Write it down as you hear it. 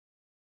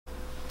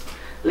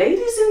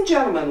Ladies and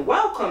gentlemen,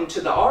 welcome to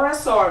the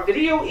RSR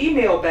Video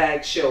Email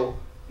Bag Show.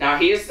 Now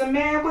here's the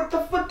man with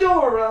the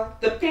fedora,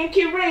 the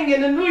pinky ring,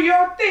 and the New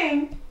York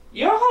thing,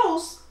 your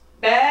host,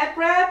 Bad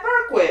Brad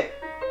Berkowitz.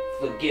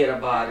 Forget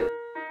about it.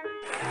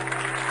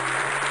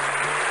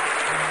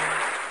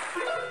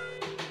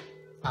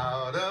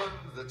 Out of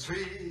the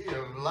tree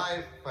of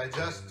life, I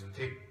just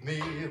picked me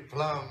a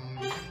plum.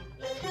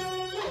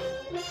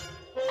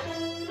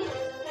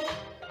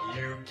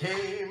 You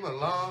came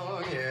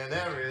along and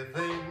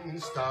everything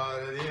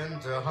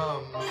started to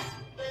hum.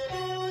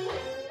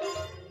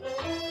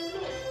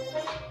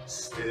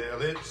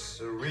 Still, it's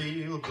a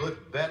real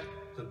good bet.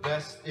 The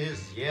best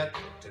is yet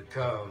to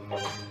come.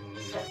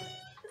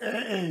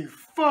 Hey,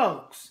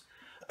 folks.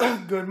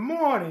 Good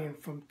morning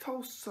from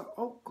Tulsa,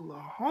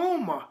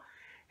 Oklahoma.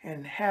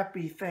 And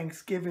happy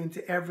Thanksgiving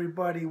to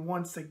everybody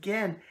once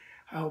again.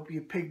 I hope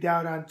you picked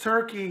out on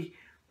turkey,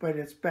 but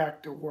it's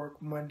back to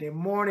work Monday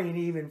morning,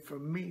 even for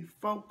me,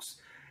 folks.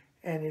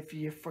 And if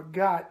you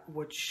forgot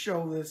what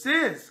show this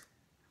is,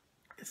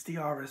 it's the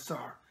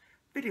RSR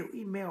Video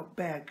Email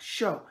Bag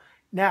Show.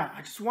 Now,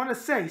 I just want to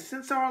say,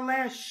 since our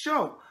last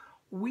show,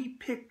 we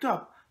picked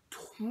up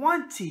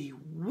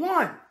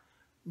 21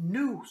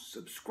 new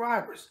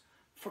subscribers.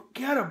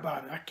 Forget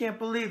about it. I can't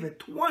believe it.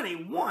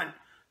 21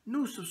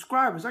 new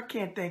subscribers. I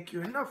can't thank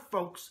you enough,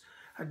 folks.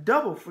 I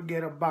double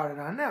forget about it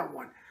on that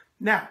one.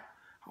 Now,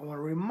 I want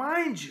to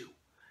remind you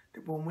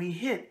that when we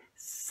hit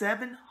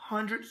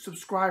 700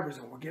 subscribers,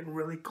 and we're getting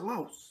really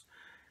close,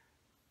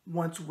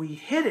 once we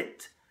hit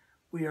it,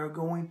 we are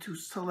going to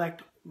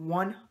select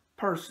one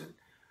person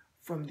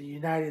from the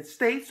United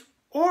States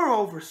or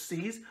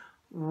overseas,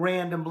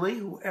 randomly,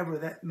 whoever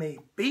that may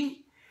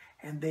be,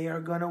 and they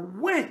are going to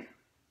win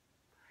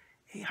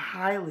a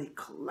highly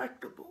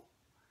collectible,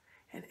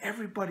 and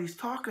everybody's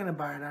talking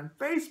about it on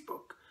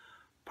Facebook,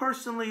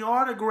 personally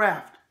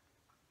autographed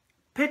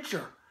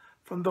picture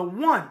from the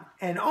one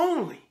and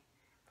only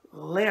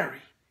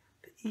Larry,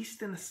 the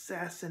Eastern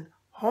Assassin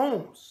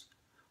Holmes,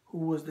 who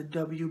was the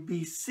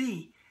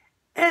WBC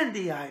and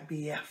the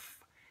IBF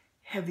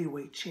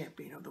heavyweight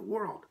champion of the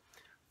world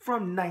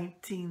from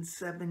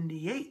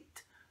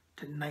 1978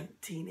 to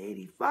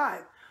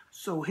 1985.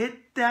 So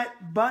hit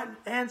that button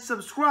and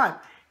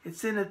subscribe.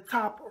 It's in the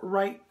top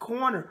right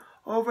corner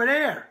over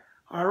there.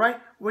 All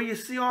right, where you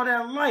see all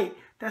that light,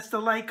 that's the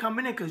light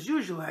coming in, because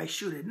usually I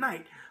shoot at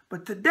night.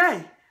 But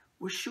today,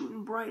 we're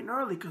shooting bright and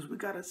early because we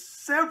got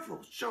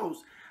several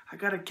shows I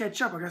got to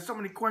catch up. I got so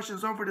many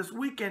questions over this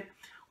weekend,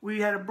 we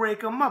had to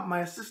break them up.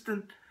 My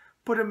assistant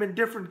put them in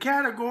different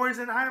categories,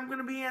 and I am going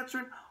to be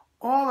answering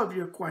all of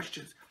your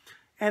questions.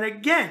 And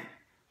again,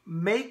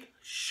 make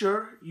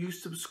sure you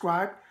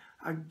subscribe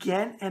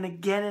again and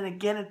again and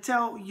again, and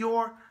tell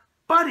your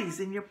buddies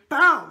and your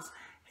pals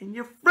and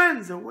your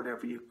friends, or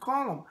whatever you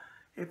call them.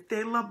 If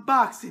they love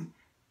boxing,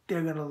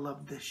 they're going to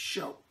love this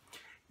show.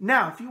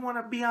 Now, if you want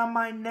to be on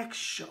my next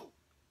show,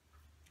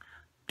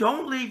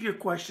 don't leave your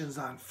questions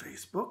on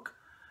Facebook.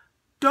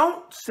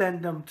 Don't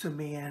send them to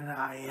me and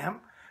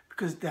IM,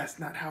 because that's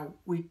not how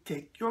we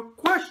take your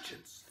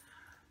questions.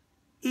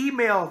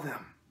 Email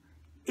them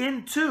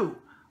into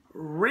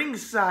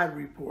Ringside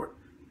Report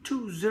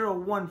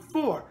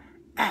 2014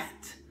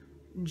 at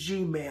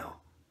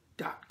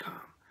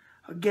gmail.com.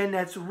 Again,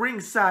 that's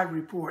Ringside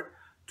Report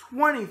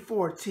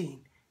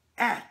 2014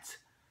 at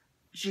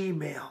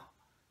gmail.com.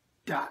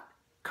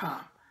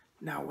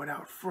 Now,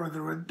 without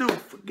further ado,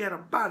 forget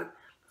about it.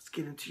 Let's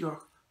get into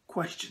your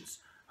questions.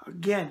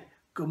 Again,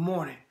 good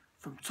morning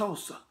from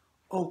Tulsa,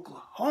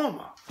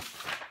 Oklahoma.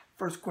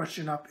 First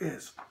question up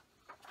is,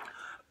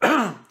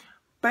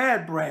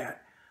 Bad Brad,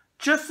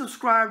 just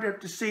subscribed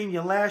after seeing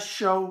your last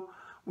show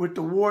with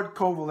the Ward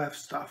Kovalev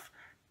stuff.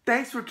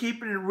 Thanks for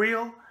keeping it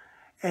real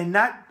and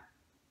not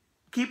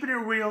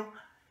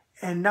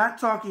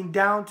talking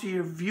down to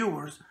your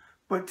viewers,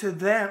 but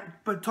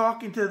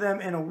talking to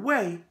them in a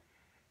way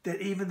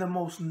that even the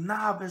most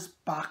novice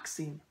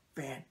boxing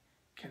fan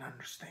can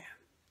understand.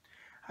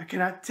 I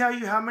cannot tell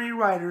you how many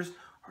writers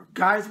or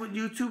guys with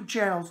YouTube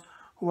channels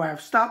who I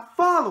have stopped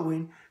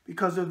following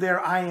because of their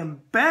 "I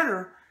am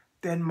better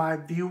than my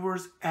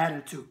viewers"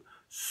 attitude.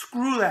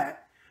 Screw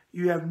that.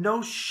 You have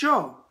no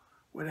show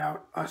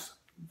without us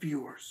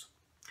viewers.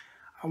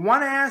 I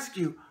want to ask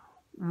you,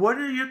 what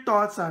are your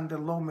thoughts on the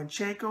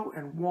Lomachenko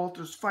and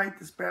Walters fight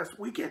this past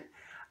weekend?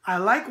 I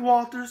like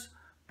Walters,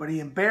 but he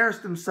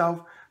embarrassed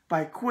himself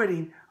by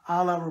quitting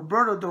a la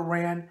Roberto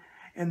Duran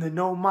in the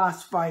No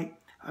Mas fight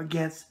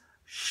against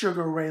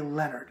Sugar Ray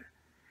Leonard.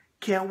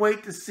 Can't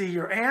wait to see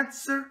your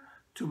answer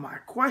to my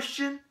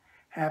question.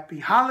 Happy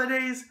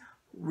holidays,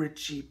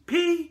 Richie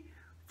P.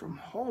 from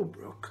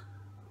Holbrook,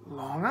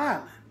 Long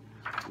Island.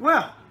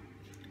 Well,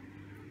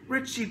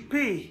 Richie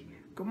P.,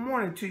 good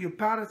morning to you,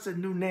 pal. That's a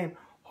new name.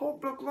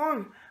 Holbrook,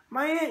 Long.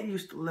 My aunt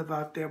used to live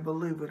out there,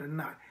 believe it or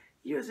not,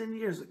 years and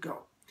years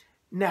ago.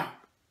 Now,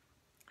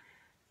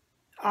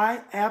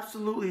 I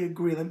absolutely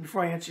agree.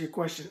 Before I answer your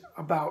question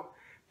about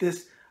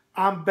this,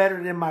 I'm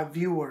better than my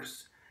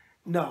viewers.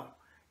 No,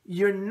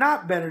 you're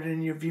not better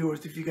than your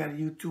viewers if you got a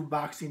YouTube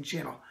boxing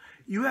channel.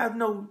 You have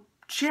no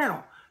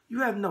channel.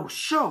 You have no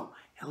show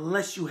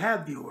unless you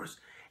have viewers.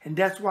 And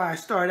that's why I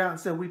started out and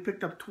said we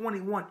picked up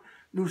 21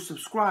 new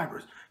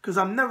subscribers. Because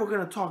I'm never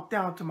going to talk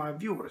down to my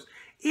viewers.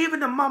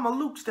 Even the Mama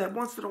Lukes that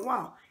once in a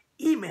while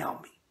email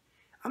me.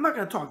 I'm not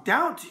going to talk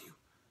down to you.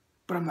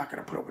 But I'm not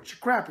going to put up with your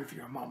crap if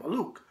you're a Mama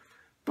Luke.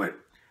 But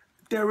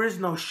there is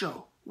no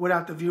show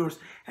without the viewers.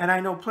 And I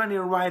know plenty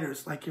of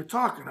writers like you're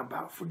talking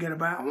about. Forget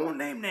about it. I won't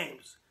name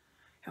names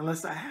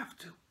unless I have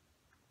to.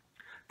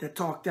 That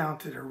talk down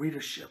to their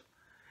readership.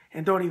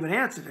 And don't even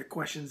answer their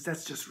questions.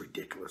 That's just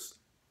ridiculous.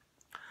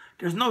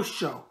 There's no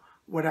show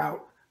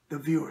without the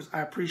viewers. I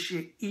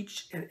appreciate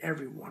each and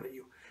every one of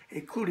you,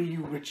 including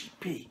you, Richie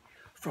P.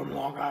 from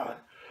Long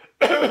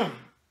Island.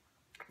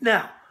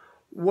 Now,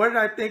 what did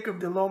I think of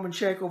the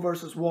Lomachenko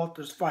versus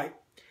Walters fight?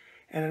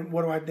 And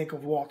what do I think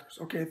of Walters?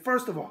 Okay,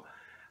 first of all,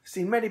 I've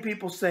seen many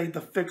people say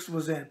the fix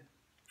was in.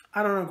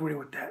 I don't agree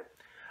with that.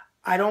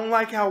 I don't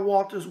like how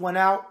Walters went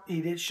out.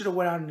 He should have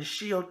went out in the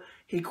Shield.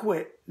 He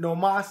quit. No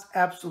mas,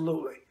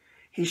 absolutely.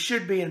 He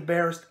should be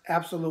embarrassed,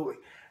 absolutely.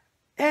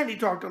 And he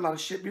talked a lot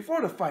of shit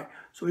before the fight,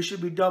 so he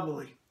should be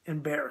doubly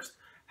embarrassed.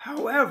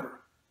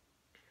 However,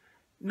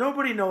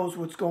 nobody knows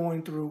what's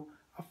going through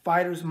a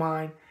fighter's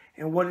mind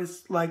and what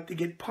it's like to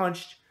get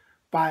punched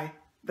by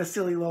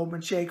Vasily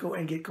Lomachenko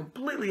and get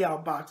completely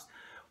outboxed.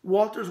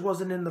 Walters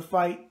wasn't in the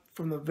fight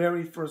from the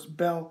very first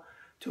bell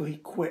till he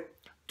quit.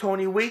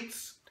 Tony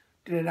Weeks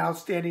did an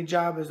outstanding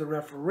job as a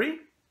referee.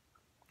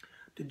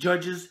 The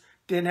judges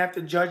didn't have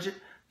to judge it,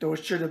 though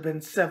it should have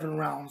been 7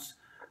 rounds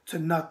to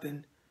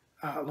nothing.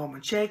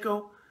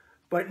 Lomachenko,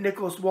 but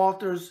Nicholas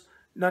Walters,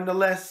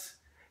 nonetheless,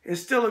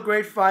 is still a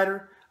great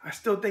fighter. I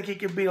still think he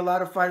can beat a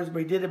lot of fighters, but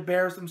he did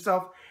embarrass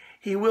himself.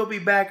 He will be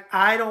back.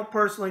 I don't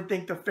personally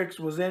think the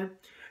fix was in.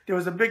 There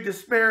was a big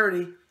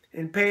disparity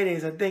in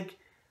paydays. I think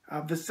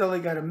Vasily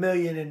got $1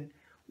 million and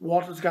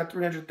Walters got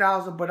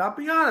 $300,000. But I'll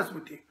be honest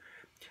with you,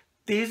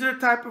 these are the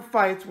type of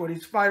fights where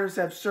these fighters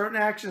have certain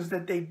actions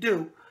that they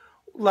do,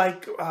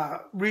 like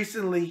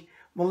recently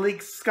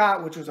Malik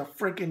Scott, which was a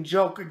freaking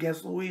joke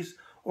against Luis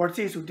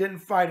Ortiz, who didn't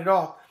fight at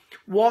all.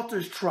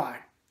 Walters tried.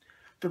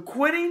 The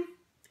quitting,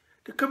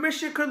 the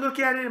commission could look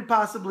at it and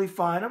possibly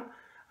fine him.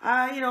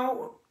 I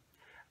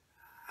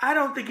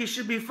don't think he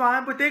should be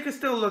fined, but they could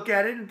still look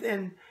at it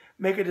and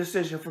make a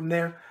decision from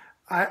there.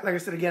 Like I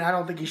said again, I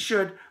don't think he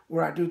should,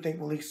 where I do think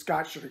Malik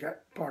Scott should have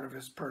got part of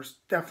his purse.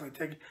 Definitely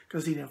take it,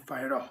 because he didn't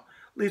fight at all.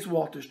 At least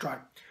Walters tried.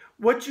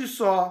 What you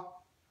saw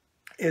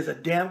is a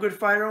damn good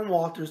fighter in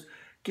Walters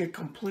get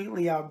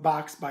completely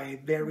outboxed by a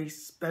very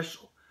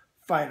special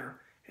fighter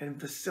in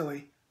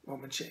Vasily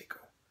Lomachenko.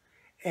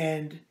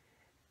 And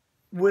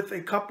with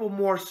a couple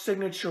more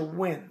signature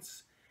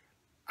wins,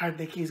 I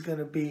think he's going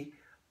to be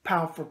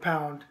pound for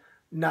pound,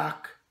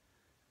 knock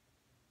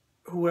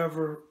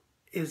whoever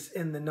is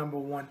in the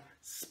 #1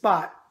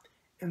 spot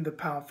in the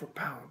pound for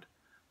pound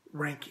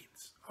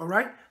rankings. All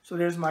right? So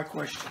there's my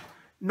question.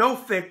 No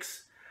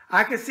fix.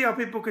 I can see how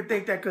people could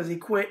think that because he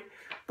quit,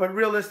 but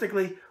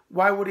realistically,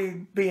 why would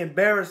he be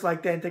embarrassed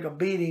like that and take a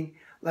beating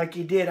like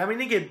he did? I mean,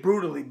 he get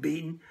brutally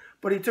beaten,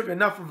 but he took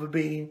enough of a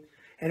beating,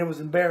 and it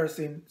was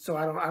embarrassing, so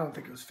I don't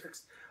think it was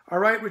fixed. All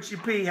right, Richie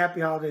P,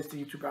 happy holidays to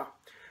you too, pal.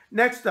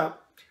 Next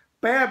up,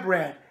 Bad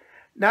Brad.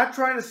 Not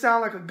trying to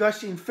sound like a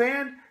gushing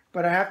fan,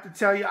 but I have to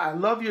tell you, I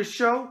love your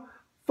show,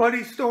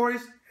 funny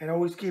stories, and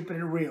always keeping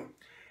it real.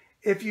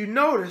 If you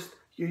noticed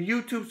your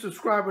YouTube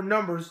subscriber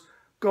numbers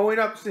going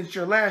up since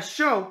your last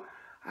show,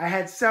 I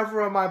had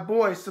several of my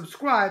boys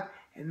subscribe,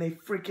 and they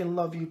freaking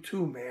love you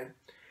too, man.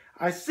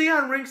 I see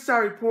on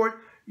Ringside Report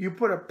you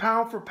put a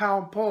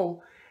pound-for-pound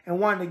poll and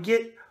wanted to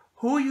get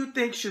who you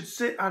think should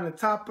sit on the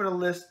top of the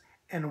list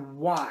and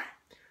why.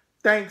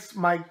 Thanks,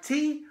 Mike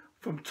T.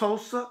 from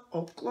Tulsa,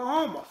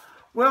 Oklahoma.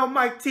 Well,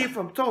 Mike T.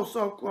 from Tulsa,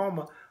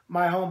 Oklahoma,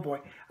 my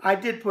homeboy, I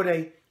did put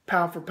a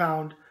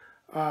pound-for-pound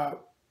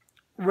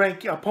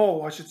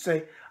poll, I should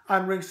say,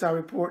 on Ringside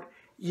Report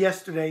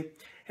yesterday.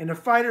 And the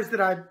fighters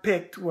that I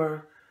picked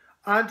were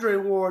Andre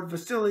Ward,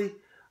 Vasily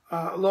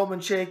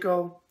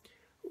Lomachenko,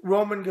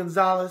 Roman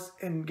Gonzalez,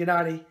 and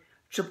Gennady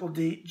Triple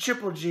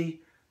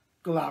G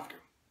Golovkin.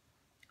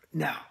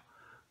 Now,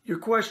 your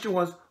question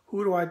was,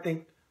 who do I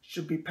think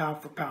should be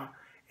pound for pound?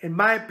 In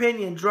my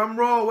opinion, drum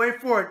roll, wait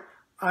for it,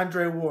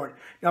 Andre Ward.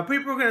 Now,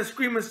 people are going to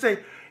scream and say,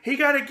 he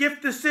got a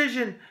gift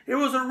decision. It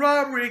was a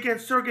robbery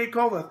against Sergey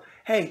Kovalev.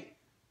 Hey,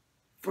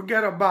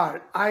 forget about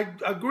it. I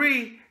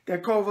agree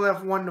that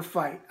Kovalev won the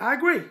fight. I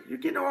agree. You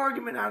get no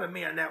argument out of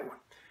me on that one.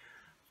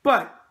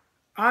 But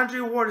Andre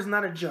Ward is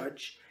not a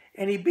judge,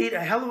 and he beat a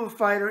hell of a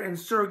fighter in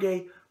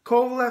Sergey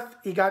Kovalev.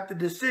 He got the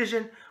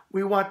decision.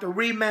 We want the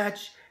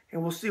rematch,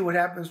 and we'll see what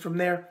happens from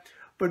there.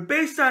 But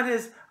based on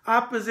his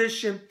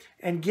opposition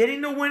and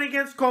getting the win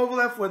against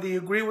Kovalev, whether you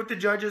agree with the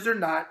judges or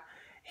not,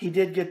 he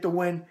did get the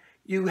win.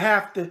 You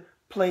have to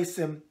place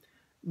him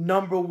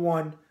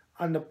 #1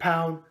 on the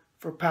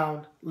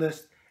pound-for-pound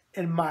list,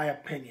 in my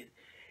opinion.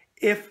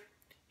 If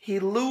he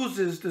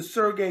loses to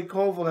Sergey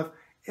Kovalev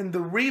in the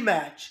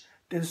rematch,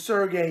 then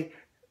Sergey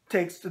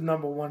takes the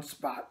 #1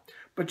 spot.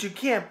 but you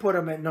can't put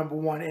him at number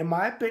one, in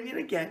my opinion,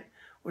 again,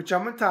 which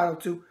I'm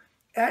entitled to,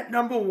 at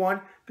number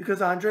one,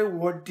 because Andre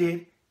Ward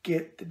did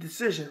get the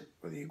decision,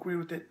 whether you agree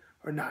with it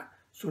or not.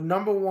 So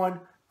number one,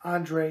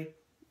 Andre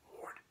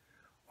Ward.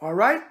 All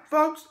right,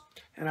 folks?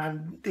 And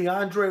on the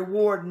Andre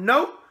Ward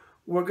note,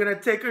 we're going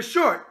to take a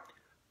short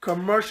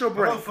commercial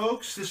break. Hello,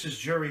 folks. This is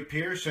Jerry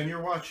Pierce, and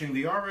you're watching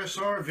the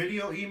RSR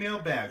Video Email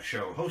Bag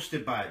Show,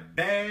 hosted by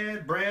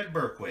Bad Brad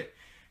Berkwit.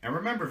 And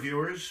remember,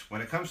 viewers,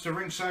 when it comes to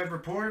Ringside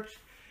Report,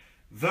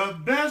 the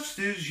best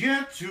is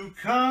yet to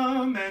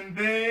come, and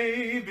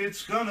babe,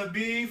 it's gonna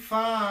be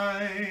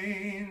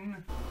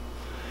fine.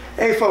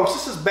 Hey folks,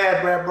 this is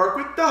Bad Brad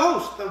Berkwit, the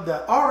host of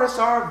the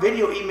RSR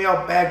Video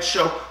Email Bag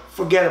Show,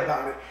 Forget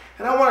About It.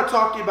 And I want to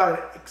talk to you about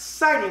an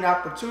exciting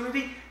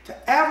opportunity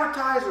to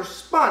advertise or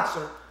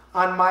sponsor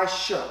on my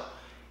show.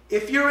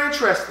 If you're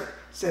interested,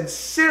 send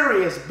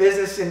serious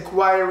business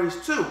inquiries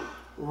to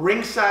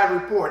Ringside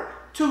Report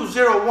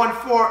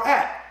 2014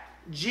 at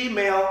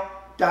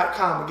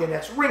gmail.com. Again,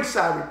 that's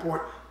Ringside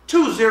Report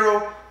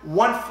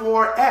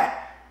 2014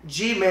 at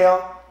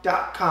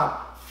gmail.com.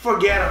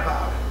 Forget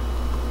about it.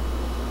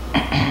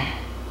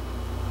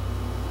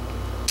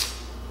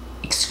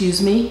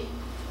 Excuse me?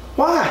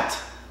 What?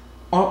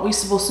 Aren't we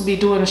supposed to be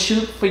doing a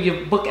shoot for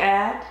your book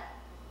ad?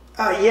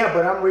 Yeah,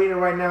 but I'm reading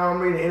right now. I'm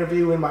reading an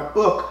interview in my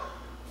book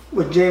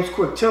with James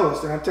Quick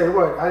Tillis. And I tell you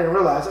what, I didn't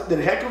realize I did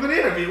a heck of an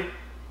interview.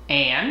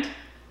 And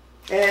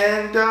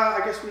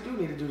I guess we do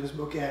need to do this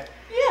book ad.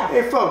 Yeah.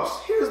 Hey folks,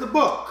 here's the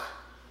book.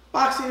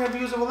 Boxing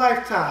Interviews of a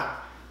Lifetime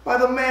by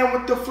the man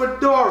with the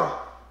fedora,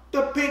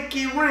 the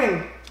pinky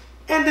ring,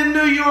 and the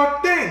New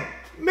York thing.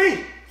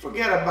 Me.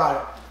 Forget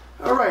about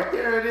it. All right,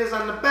 there it is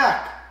on the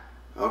back.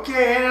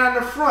 Okay, and on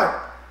the front.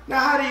 Now,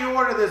 how do you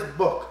order this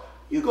book?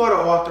 You go to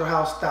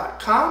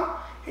authorhouse.com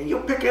and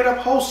you'll pick it up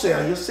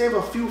wholesale. You'll save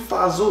a few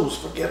fazools.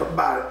 Forget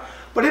about it.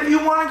 But if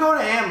you want to go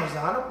to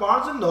Amazon or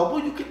Barnes &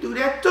 Noble, you can do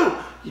that too.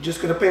 You're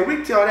just going to pay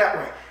retail that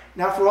way.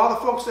 Now, for all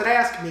the folks that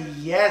ask me,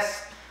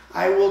 yes,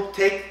 I will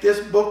take this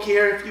book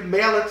here if you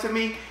mail it to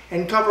me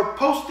and cover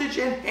postage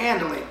and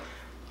handling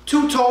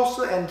to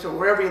Tulsa and to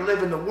wherever you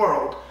live in the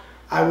world.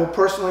 I will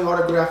personally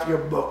autograph your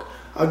book.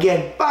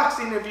 Again,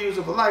 Boxing Interviews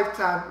of a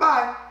Lifetime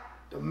by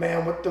the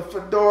man with the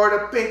fedora,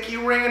 the pinky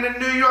ring, and the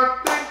New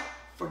York thing.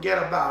 Forget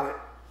about it.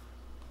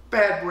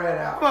 Bad Brad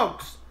out.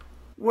 Folks,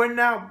 we're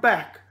now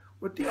back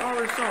with the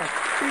RSR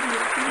Video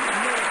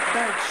Email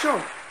Bag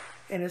Show.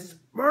 And it's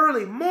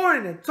early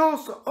morning in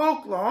Tulsa,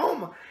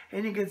 Oklahoma.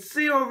 And you can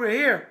see over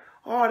here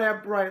all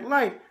that bright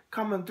light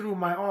coming through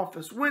my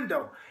office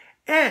window.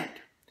 And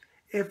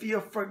if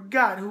you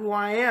forgot who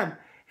I am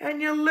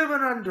and you're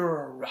living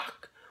under a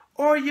rock,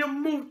 or you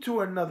moved to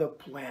another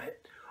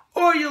planet,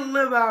 or you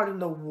live out in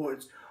the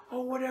woods,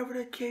 or whatever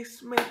the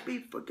case may be,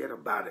 forget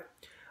about it.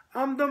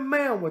 I'm the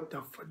man with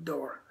the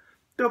fedora,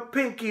 the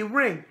pinky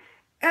ring,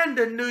 and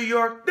the New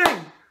York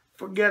thing.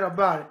 Forget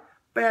about it.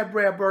 Bad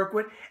Brad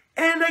Berkwit.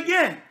 And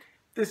again,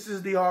 this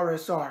is the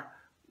RSR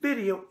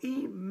Video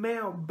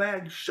Email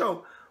Bag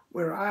Show,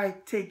 where I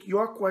take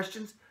your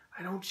questions,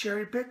 I don't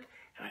cherry pick,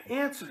 and I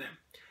answer them.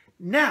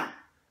 Now,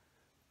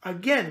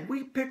 again,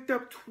 we picked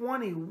up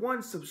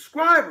 21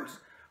 subscribers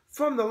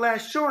from the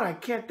last show, and I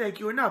can't thank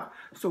you enough.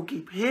 So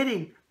keep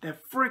hitting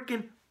that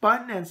freaking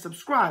button and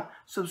subscribe,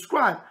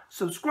 subscribe,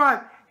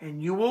 subscribe,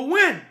 and you will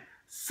win.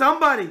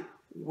 Somebody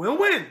will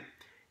win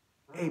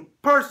a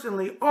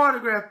personally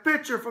autographed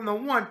picture from the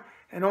one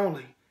and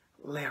only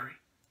Larry,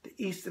 the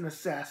Eastern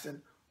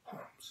Assassin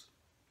Holmes.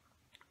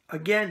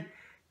 Again,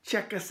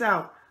 check us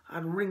out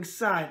on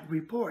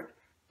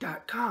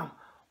ringsidereport.com,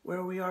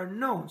 where we are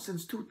known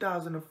since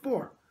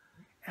 2004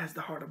 as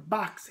the Heart of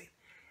Boxing.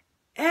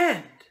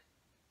 And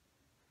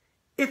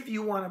if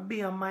you want to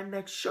be on my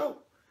next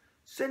show,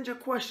 send your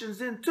questions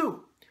in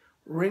to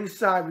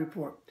Ringside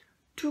Report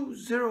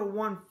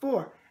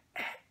 2014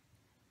 at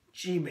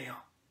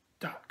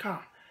gmail.com.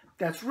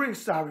 That's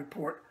Ringside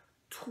Report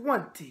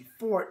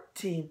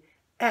 2014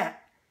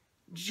 at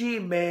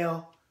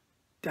gmail.com.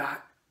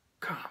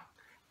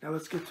 Now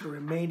let's get to the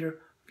remainder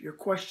of your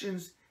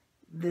questions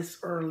this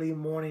early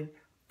morning.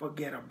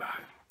 Forget about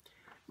it.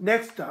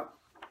 Next up,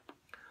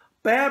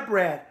 Bad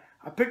Brad.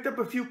 I picked up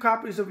a few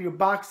copies of your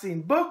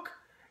boxing book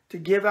to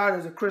give out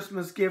as a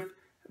Christmas gift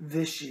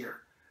this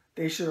year.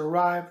 They should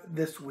arrive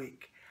this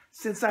week.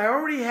 Since I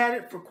already had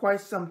it for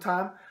quite some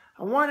time,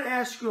 I want to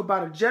ask you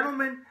about a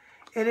gentleman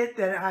in it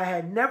that I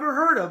had never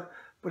heard of,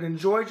 but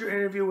enjoyed your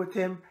interview with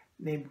him,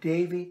 named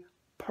Davey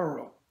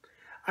Pearl.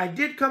 I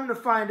did come to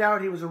find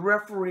out he was a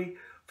referee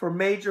for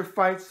major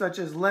fights such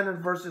as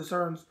Leonard versus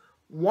Hearns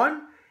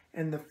 1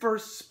 and the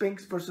first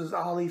Spinks versus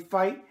Ali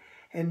fight.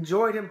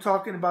 Enjoyed him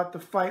talking about the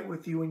fight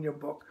with you in your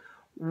book.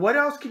 What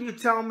else can you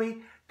tell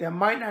me that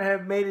might not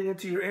have made it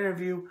into your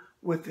interview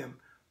with him?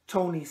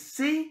 Tony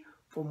C.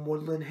 from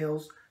Woodland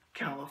Hills,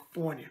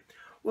 California.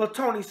 Well,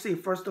 Tony C.,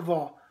 first of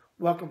all,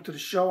 welcome to the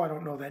show. I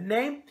don't know that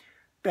name.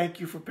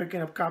 Thank you for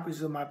picking up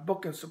copies of my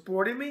book and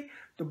supporting me.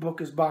 The book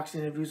is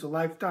Boxing Interviews of a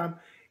Lifetime,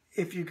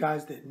 if you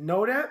guys didn't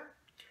know that.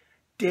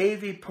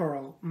 Davey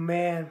Pearl,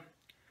 man,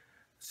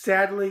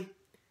 sadly,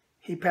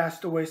 He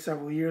passed away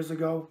several years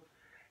ago,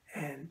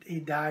 and he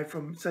died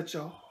from such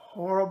a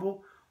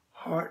horrible,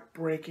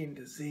 heartbreaking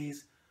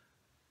disease,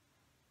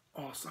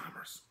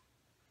 Alzheimer's,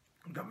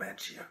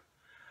 dementia.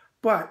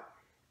 But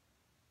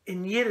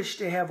in Yiddish,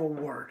 they have a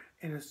word,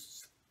 and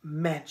it's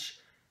mensch.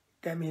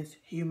 That means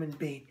human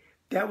being.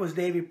 That was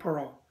Davey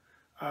Pearl,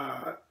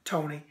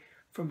 Tony.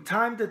 From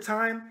time to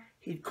time,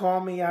 he'd call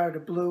me out of the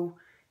blue.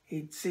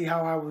 He'd see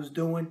how I was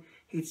doing.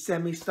 He'd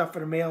send me stuff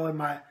in the mail in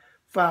my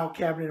file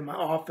cabinet in my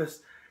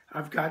office.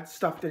 I've got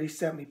stuff that he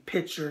sent me,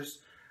 pictures.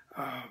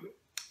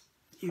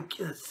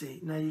 Let's see.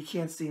 Now you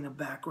can't see in the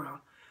background.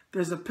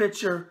 There's a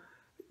picture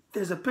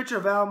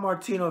of Al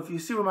Martino. If you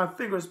see where my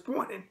finger is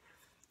pointing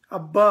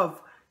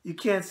above, you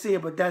can't see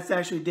it, but that's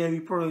actually Davey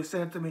Pearl. He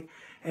sent it to me,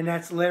 and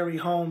that's Larry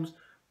Holmes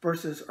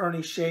versus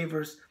Ernie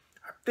Shavers.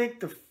 I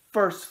think the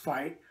first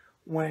fight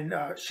when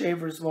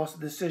Shavers lost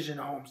the decision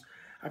to Holmes.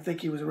 I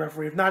think he was a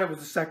referee. If not, it was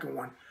the second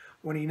one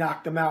when he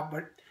knocked him out,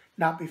 but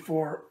not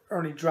before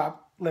Ernie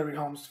dropped Larry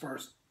Holmes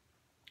first.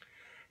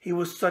 He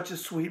was such a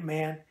sweet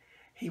man.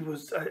 He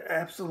was an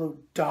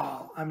absolute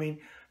doll. I mean,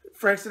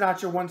 Frank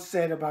Sinatra once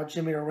said about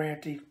Jimmy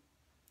Durante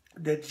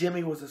that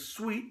Jimmy was a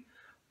sweet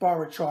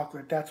bar of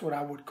chocolate. That's what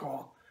I would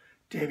call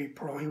Davey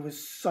Pearl. He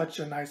was such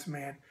a nice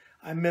man.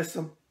 I miss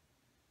him.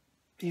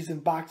 He's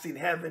in boxing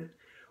heaven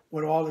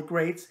with all the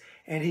greats,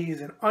 and he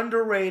is an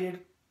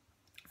underrated,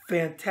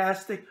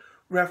 fantastic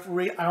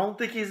referee. I don't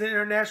think he's in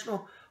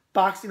International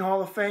Boxing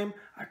Hall of Fame.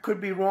 I could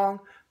be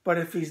wrong, but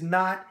if he's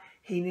not,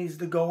 he needs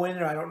to go in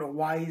there. I don't know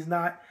why he's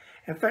not.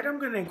 In fact, I'm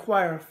going to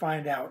inquire and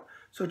find out.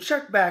 So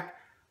check back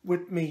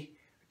with me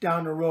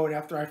down the road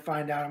after I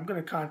find out. I'm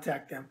going to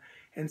contact them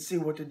and see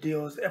what the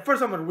deal is. At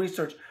first, I'm going to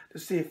research to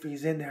see if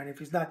he's in there. And if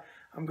he's not,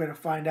 I'm going to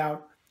find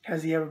out,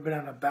 has he ever been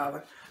on a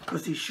ballot?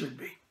 Because he should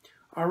be.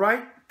 All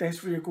right? Thanks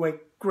for your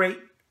great,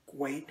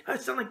 I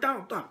sound like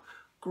Donald Trump.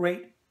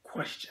 Great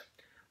question.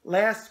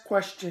 Last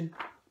question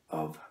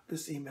of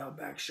this email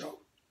bag show.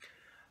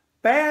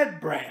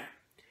 Bad Brad,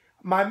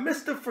 my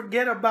Mr.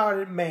 Forget About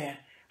It man.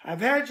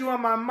 I've had you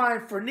on my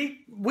mind for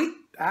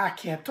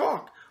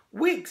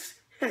weeks.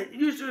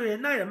 Usually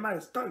at night, I'm not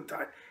as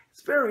tongue-tied.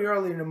 It's very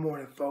early in the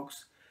morning,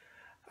 folks.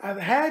 I've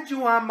had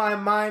you on my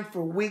mind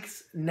for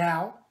weeks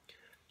now,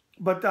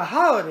 but the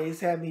holidays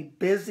had me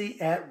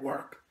busy at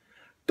work.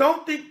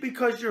 Don't think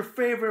because your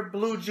favorite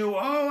Blue Jew,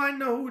 oh, I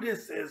know who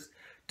this is,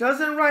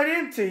 doesn't write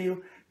into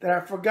you that I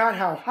forgot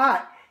how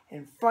hot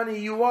and funny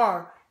you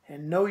are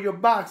and know your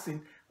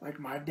boxing like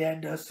my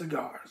dad does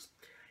cigars.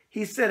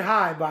 He said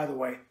hi, by the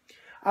way.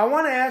 I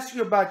want to ask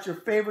you about your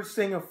favorite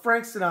singer,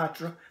 Frank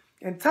Sinatra,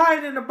 and tie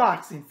it into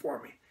boxing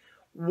for me.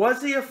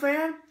 Was he a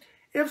fan?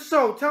 If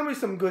so, tell me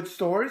some good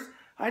stories.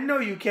 I know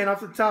you can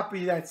off the top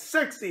of that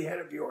sexy head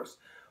of yours.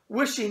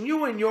 Wishing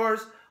you and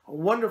yours a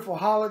wonderful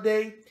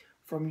holiday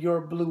from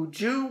your Blue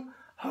Jew.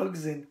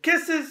 Hugs and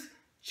kisses.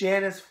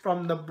 Janice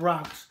from the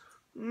Bronx.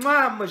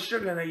 Mama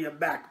sugar to your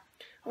back.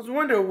 I was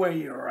wondering where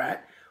you're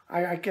at.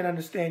 I can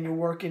understand you're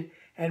working.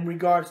 And in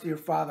regards to your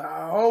father,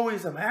 I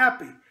always am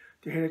happy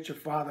to hear that your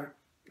father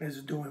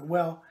is doing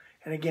well.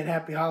 And again,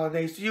 happy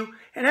holidays to you.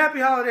 And happy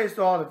holidays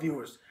to all the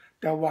viewers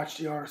that watch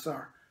the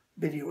RSR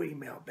video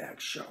email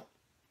bag show.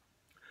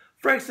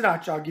 Frank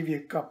Sinatra, I'll give you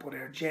a couple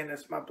there.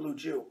 Janice, my Blue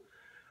Jew.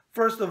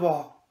 First of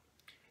all,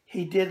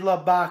 he did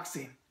love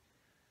boxing.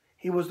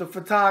 He was the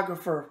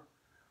photographer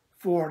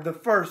for the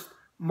first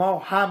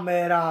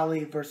Muhammad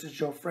Ali versus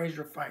Joe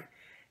Frazier fight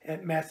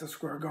at Madison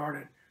Square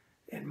Garden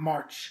in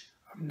March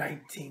of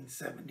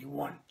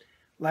 1971.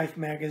 Life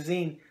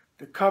magazine,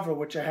 the cover,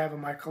 which I have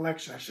in my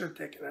collection. I should have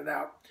taken it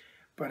out,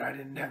 but I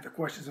didn't have the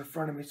questions in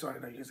front of me, so I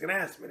didn't know you was going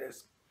to ask me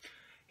this.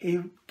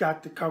 He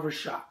got the cover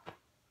shot.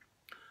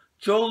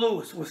 Joe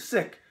Louis was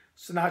sick.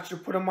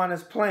 Sinatra put him on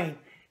his plane,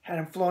 had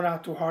him flown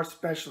out to a heart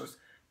specialist,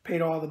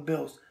 paid all the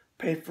bills,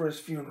 paid for his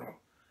funeral.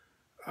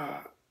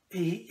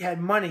 He had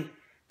money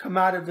come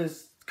out of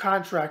his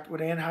contract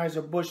with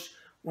Anheuser-Busch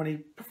when he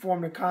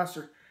performed a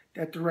concert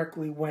that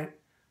directly went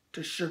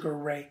to Sugar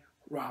Ray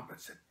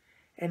Robinson.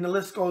 And the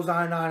list goes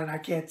on, and I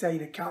can't tell you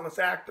the countless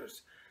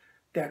actors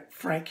that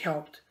Frank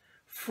helped.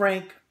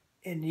 Frank,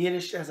 in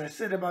Yiddish, as I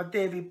said about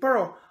Davey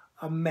Pearl,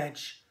 a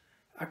mensch.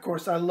 Of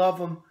course, I love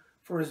him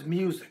for his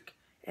music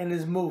and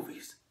his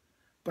movies,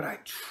 but I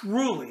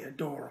truly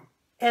adore him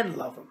and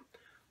love him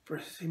for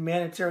his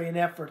humanitarian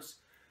efforts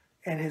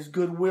and his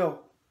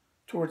goodwill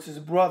towards his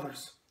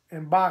brothers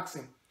in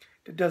boxing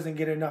that doesn't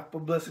get enough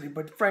publicity.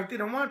 But Frank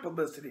didn't want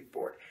publicity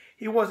for it.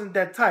 He wasn't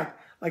that type.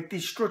 Like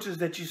these structures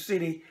that you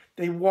see,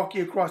 they walk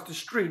you across the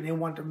street and they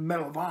want the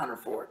Medal of Honor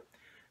for it.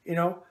 You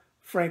know,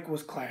 Frank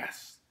was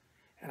class.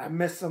 And I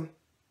miss him.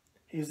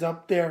 He's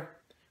up there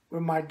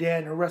with my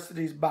dad and the rest of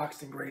these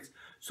boxing greats.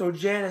 So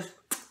Janice,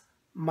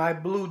 my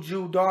Blue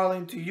Jew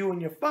darling, to you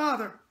and your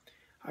father,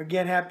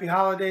 again, happy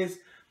holidays.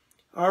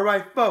 All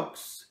right,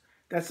 folks,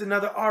 that's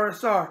another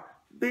RSR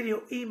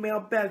video email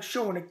bag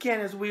show in the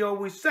can, as we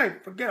always say.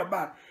 Forget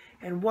about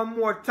it. And one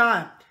more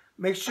time,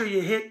 make sure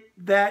you hit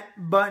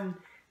that button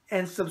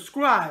and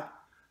subscribe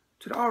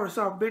to the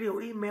RSR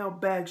video email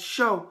bag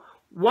show.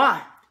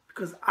 Why?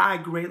 because I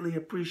greatly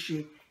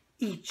appreciate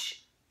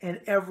each and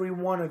every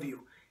one of you.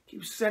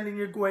 Keep sending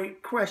your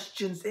great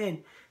questions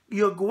in.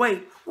 Your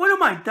great, what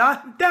am I,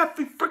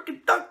 Daffy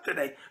freaking Duck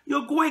today?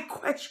 Your great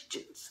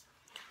questions.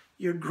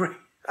 You're great.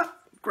 I'm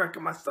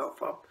cracking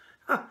myself up.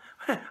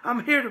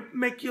 I'm here to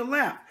make you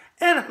laugh,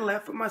 and I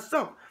laugh at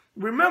myself.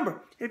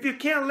 Remember, if you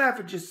can't laugh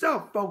at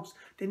yourself, folks,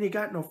 then you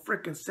got no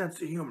freaking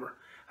sense of humor.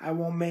 I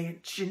won't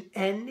mention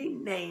any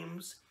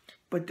names,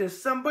 but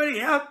there's somebody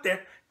out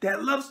there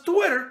that loves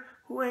Twitter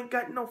who ain't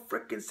got no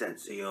freaking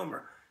sense of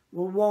humor.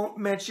 We won't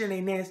mention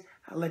any names.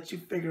 I'll let you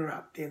figure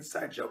out the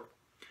inside joke.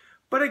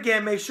 But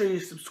again, make sure you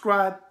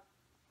subscribe.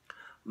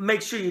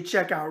 Make sure you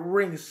check out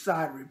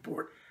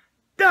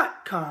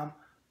ringsidereport.com.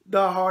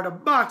 The Heart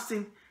of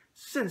Boxing.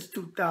 Since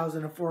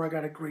 2004, I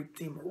got a great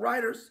team of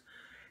writers.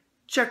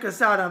 Check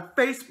us out on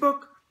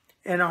Facebook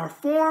and our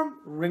forum,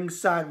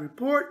 Ringside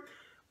Report.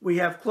 We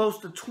have close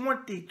to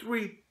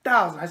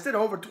 23,000. I said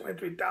over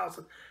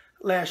 23,000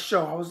 last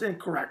show. I was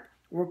incorrect.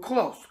 We're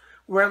close.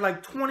 We're at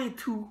like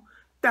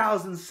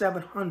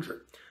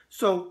 22,700.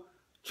 So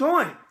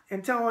join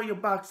and tell all your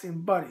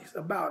boxing buddies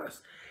about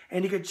us.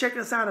 And you can check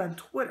us out on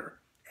Twitter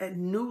at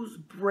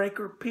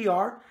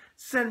NewsbreakerPR.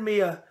 Send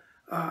me a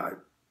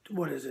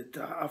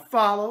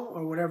follow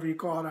or whatever you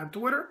call it on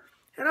Twitter,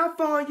 and I'll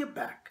follow you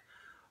back.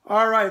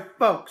 All right,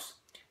 folks.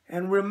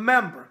 And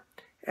remember,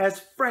 as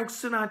Frank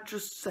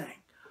Sinatra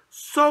sang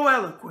so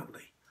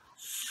eloquently,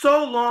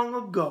 so long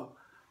ago,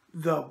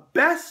 the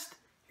best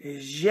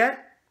is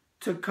yet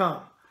to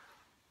come.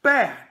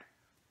 Bad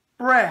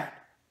Brad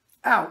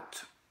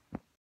out.